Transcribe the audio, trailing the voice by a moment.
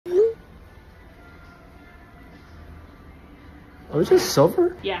Oh, it's just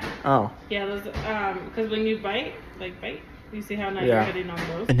silver? Yeah. Oh. Yeah, those, because when you bite, you see how now you're hitting on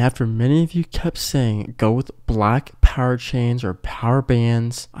those? And after many of you kept saying go with black power chains or power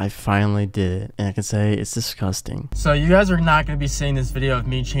bands, I finally did it. And I can say it's disgusting. So you guys are not going to be seeing this video of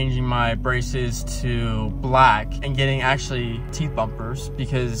me changing my braces to black and getting actually teeth bumpers,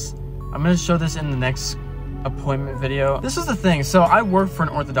 because I'm going to show this in the next appointment video. This is the thing, so I work for an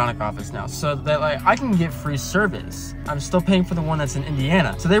orthodontic office now, so that like I can get free service. I'm still paying for the one that's in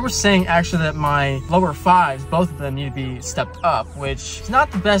Indiana. So they were saying actually that my lower fives, both of them, need to be stepped up, which is not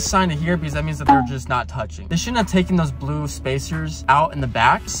the best sign to hear, because that means that they're just not touching. They shouldn't have taken those blue spacers out in the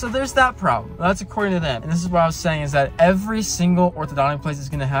back, so there's that problem. Well, that's according to them. And this is what I was saying, is that every single orthodontic place is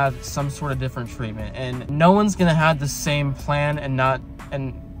going to have some sort of different treatment, and no one's going to have the same plan and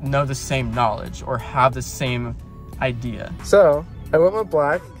know the same knowledge or have the same idea. So I went with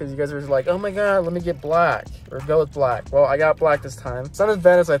black because you guys were like, oh my god, let me get black or go with black. Well, I got black this time. It's not as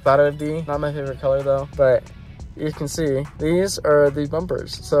bad as I thought it would be. Not my favorite color though, but you can see these are the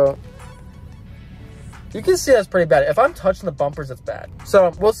bumpers. So you can see that's pretty bad. If I'm touching the bumpers, it's bad.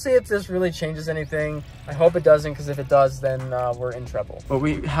 So we'll see if this really changes anything. I hope it doesn't, because if it does, then we're in trouble. But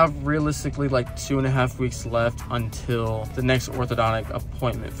we have realistically like 2.5 weeks left until the next orthodontic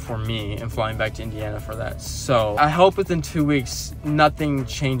appointment for me, and flying back to Indiana for that. So I hope within 2 weeks nothing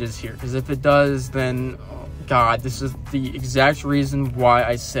changes here, because if it does, then oh God, this is the exact reason why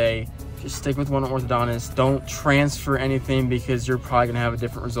I say just stick with one orthodontist. Don't transfer anything, because you're probably gonna have a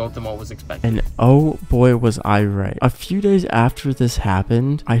different result than what was expected. And oh boy, was I right. A few days after this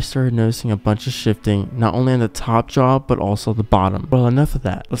happened, I started noticing a bunch of shifting, not only on the top jaw, but also the bottom. Well, enough of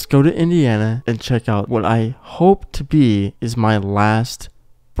that. Let's go to Indiana and check out what I hope to be is my last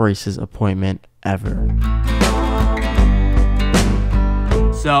braces appointment ever.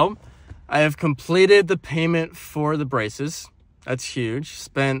 So, I have completed the payment for the braces. That's huge.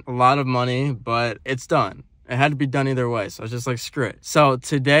 Spent a lot of money, but it's done. It had to be done either way, so I was just like, screw it. So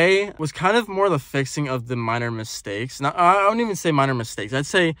today was kind of more the fixing of the minor mistakes. Now, I don't even say minor mistakes. I'd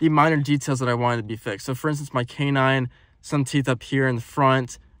say the minor details that I wanted to be fixed. So for instance, my canine, some teeth up here in the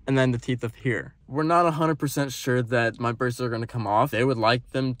front, and then the teeth up here. We're not 100% sure that my braces are going to come off. They would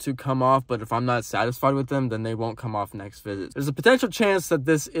like them to come off, but if I'm not satisfied with them, then they won't come off next visit. There's a potential chance that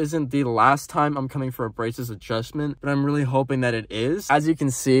this isn't the last time I'm coming for a braces adjustment, but I'm really hoping that it is. As you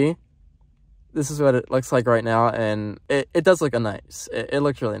can see, this is what it looks like right now, and it does look nice. It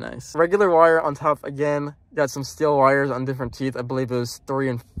looks really nice. Regular wire on top again. Got some steel wires on different teeth. I believe it was 3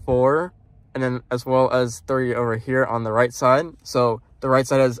 and 4, and then as well as 3 over here on the right side. So the right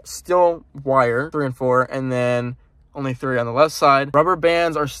side has steel wire, 3 and 4, and then only 3 on the left side. Rubber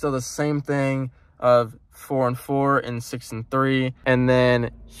bands are still the same thing of 4 and 4 and 6 and 3. And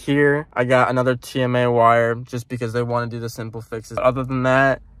then here, I got another TMA wire just because they want to do the simple fixes. Other than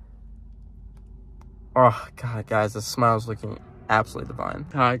that, oh God, guys, the smile's looking absolutely divine.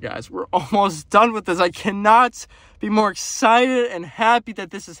 All right, guys, we're almost done with this. I cannot be more excited and happy that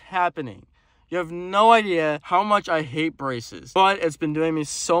this is happening. You have no idea how much I hate braces, but it's been doing me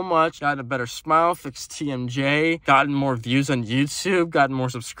so much. Got a better smile, fixed TMJ, gotten more views on YouTube, gotten more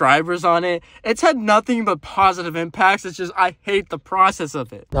subscribers on it. It's had nothing but positive impacts. It's just, I hate the process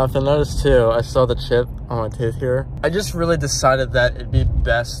of it. Now, if you'll notice too, I saw the chip on my tooth here. I just really decided that it'd be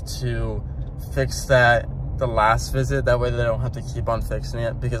best to fix that the last visit. That way they don't have to keep on fixing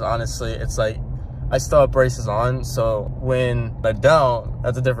it, because honestly, it's like, I still have braces on, so when I don't,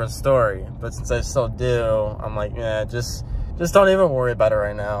 that's a different story. But since I still do, I'm like, yeah, just don't even worry about it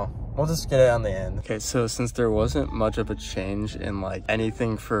right now. We'll just get it on the end. Okay, so since there wasn't much of a change in like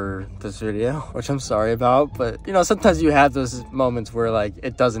anything for this video, which I'm sorry about, but you know, sometimes you have those moments where like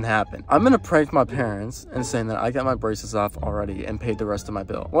it doesn't happen. I'm gonna prank my parents and saying that I got my braces off already and paid the rest of my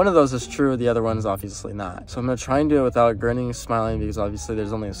bill. One of those is true, the other one is obviously not. So I'm gonna try and do it without grinning, smiling, because obviously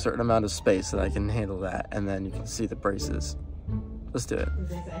there's only a certain amount of space that I can handle that, and then you can see the braces. Let's do it.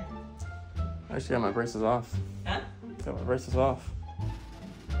 I actually got my braces off. Huh? Got my braces off.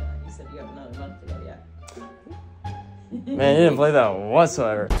 You have another month to go, yeah. Man, you didn't play that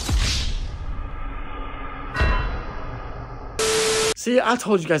whatsoever. See, I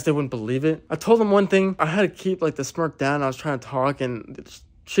told you guys they wouldn't believe it. I told them one thing. I had to keep like the smirk down. I was trying to talk and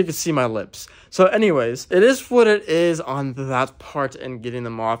she could see my lips. So anyways, it is what it is on that part and getting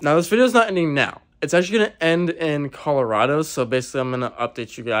them off. Now, this video is not ending now. It's actually going to end in Colorado. So basically, I'm going to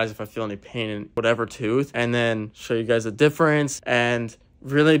update you guys if I feel any pain in whatever tooth, and then show you guys the difference and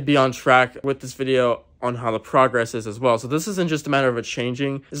really be on track with this video on how the progress is as well. So this isn't just a matter of it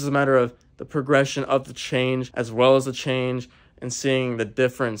changing. This is a matter of the progression of the change as well as the change, and seeing the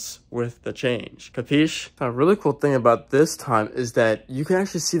difference with the change. Capiche? A really cool thing about this time is that you can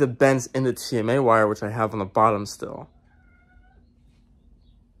actually see the bends in the TMA wire, which I have on the bottom still.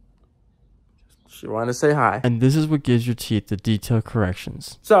 She wanted to say hi. And this is what gives your teeth the detailed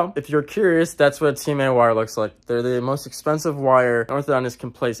corrections. So, if you're curious, that's what a TMA wire looks like. They're the most expensive wire orthodontists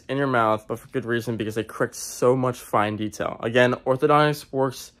can place in your mouth, but for good reason, because they correct so much fine detail. Again, orthodontics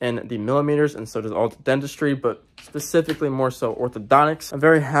works in the millimeters, and so does all dentistry, but specifically more so orthodontics. I'm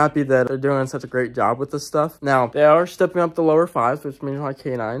very happy that they're doing such a great job with this stuff. Now, they are stepping up the lower 5s, which means my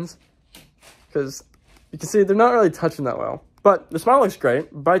canines, because you can see they're not really touching that well. But the smile looks great.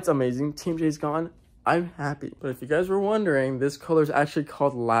 Bite's amazing. Team J's gone. I'm happy. But if you guys were wondering, this color is actually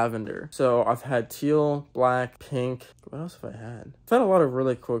called lavender. So I've had teal, black, pink. What else have I had? I've had a lot of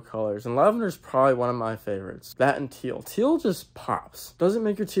really cool colors, and lavender is probably one of my favorites. That and teal. Teal just pops. Doesn't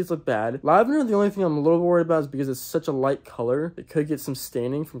make your teeth look bad. Lavender, the only thing I'm a little worried about is because it's such a light color, it could get some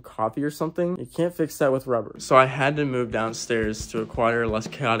staining from coffee or something. You can't fix that with rubber. So I had to move downstairs to acquire a less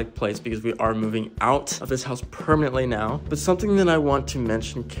chaotic place because we are moving out of this house permanently now. But something that I want to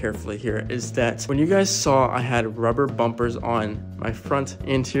mention carefully here is that when you guys saw I had rubber bumpers on my front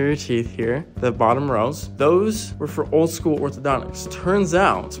anterior teeth here, the bottom rows, those were for old school orthodontics. Turns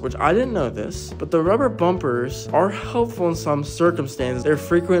out, which I didn't know this, but the rubber bumpers are helpful in some circumstances. They're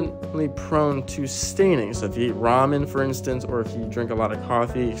frequently prone to staining. So if you eat ramen, for instance, or if you drink a lot of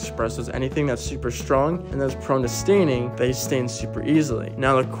coffee, espressos, anything that's super strong and that's prone to staining, they stain super easily.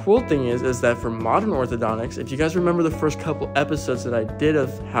 Now the cool thing is that for modern orthodontics, if you guys remember the first couple episodes that I did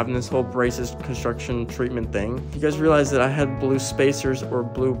of having this whole braces construction treatment thing, you guys realized that I had blue spacers or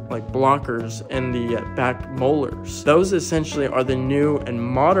blue like blockers in the back molars. Those essentially are the new and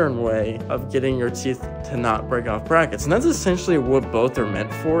modern way of getting your teeth to not break off brackets, and that's essentially what both are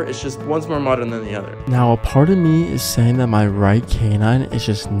meant for. It's just one's more modern than the other. Now a part of me is saying that my right canine is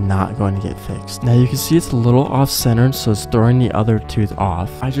just not going to get fixed. Now you can see it's a little off-centered, so it's throwing the other tooth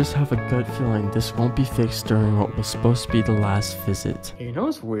off. I just have a good feeling this won't be fixed during what was supposed to be the last visit. Hey, you know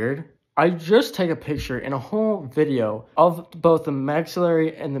what's weird? I just take a picture in a whole video of both the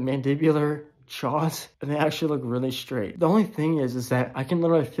maxillary and the mandibular jaws, and they actually look really straight. The only thing is that I can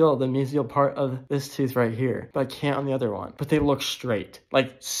literally feel the mesial part of this tooth right here, but I can't on the other one. But they look straight,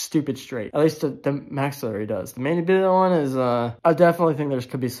 like stupid straight. At least the maxillary does. The mandibular one is, I definitely think there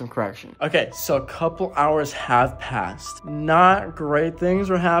could be some correction. Okay, so a couple hours have passed. Not great things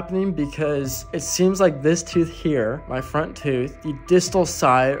were happening because it seems like this tooth here, my front tooth, the distal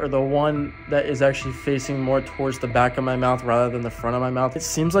side, or the one that is actually facing more towards the back of my mouth rather than the front of my mouth, it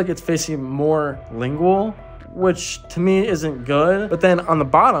seems like it's facing more lingual, which to me isn't good. But then on the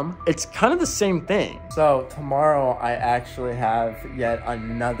bottom, it's kind of the same thing. So tomorrow I actually have yet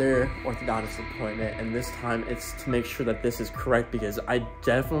another orthodontist appointment, and this time it's to make sure that this is correct, because I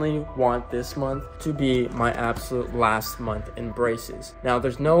definitely want this month to be my absolute last month in braces. Now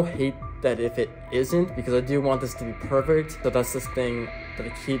there's no hate that if it isn't, because I do want this to be perfect. So that's this thing that I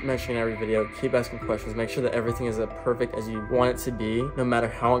keep mentioning in every video, keep asking questions, make sure that everything is as perfect as you want it to be, no matter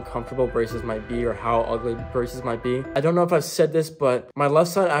how uncomfortable braces might be or how ugly braces might be. I don't know if I've said this, but my left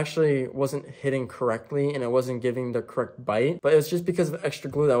side actually wasn't hitting correctly and it wasn't giving the correct bite, but it was just because of extra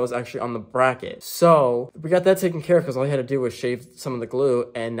glue that was actually on the bracket. So we got that taken care of because all I had to do was shave some of the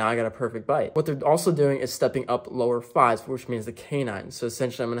glue, and now I got a perfect bite. What they're also doing is stepping up lower 5s, which means the canine. So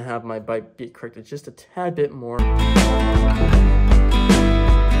essentially I'm gonna have my bite be corrected just a tad bit more.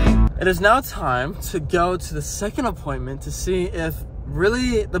 It is now time to go to the second appointment to see if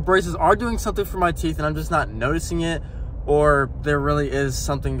really the braces are doing something for my teeth and I'm just not noticing it, or there really is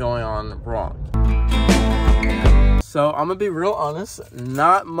something going on wrong. So I'm gonna be real honest,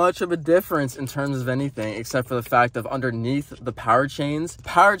 not much of a difference in terms of anything, except for the fact of underneath the power chains.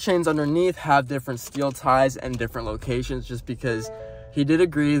 Power chains underneath have different steel ties and different locations, just because he did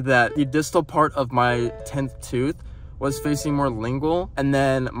agree that the distal part of my 10th tooth was facing more lingual, and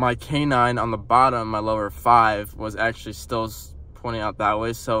then my canine on the bottom, my lower 5, was actually still pointing out that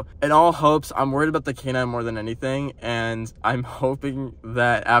way. So in all hopes, I'm worried about the canine more than anything, and I'm hoping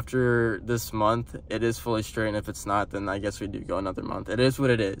that after this month it is fully straight, and if it's not, then I guess we do go another month. It is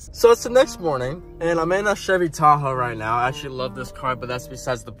what it is. So it's the next morning and I'm in a Chevy Tahoe right now. I actually love this car, but that's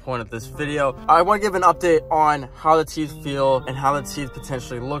besides the point of this video. I want to give an update on how the teeth feel and how the teeth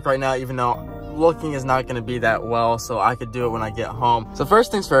potentially look right now, even though looking is not going to be that well, so I could do it when I get home. So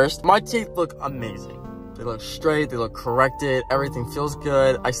first things first, my teeth look amazing. They look straight, they look corrected, everything feels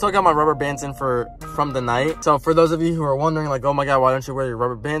good. I still got my rubber bands in from the night. So for those of you who are wondering, like, oh my god, why don't you wear your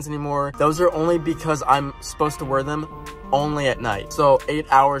rubber bands anymore? Those are only because I'm supposed to wear them only at night. So 8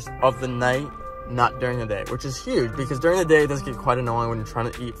 hours of the night, not during the day, which is huge because during the day it does get quite annoying when you're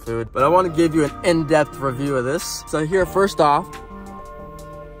trying to eat food. But I want to give you an in-depth review of this. So here, first off,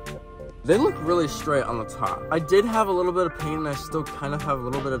 they look really straight on the top. I did have a little bit of pain and I still kind of have a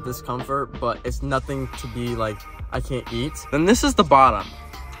little bit of discomfort, but it's nothing to be like, I can't eat. Then this is the bottom.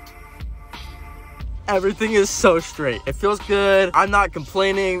 Everything is so straight. It feels good. I'm not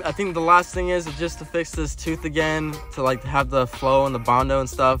complaining. I think the last thing is just to fix this tooth again, to like have the flow and the Bondo and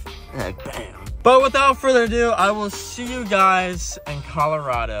stuff, and bam. But without further ado, I will see you guys in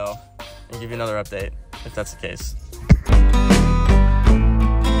Colorado and give you another update if that's the case.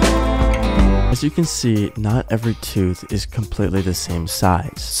 As you can see, not every tooth is completely the same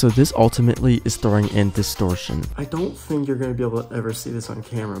size, so this ultimately is throwing in distortion. I don't think you're going to be able to ever see this on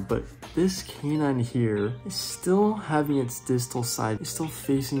camera, but this canine here is still having its distal side. It's still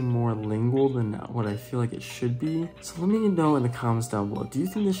facing more lingual than what I feel like it should be. So let me know in the comments down below, do you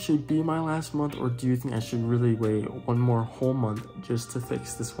think this should be my last month, or do you think I should really wait one more whole month just to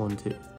fix this one tooth?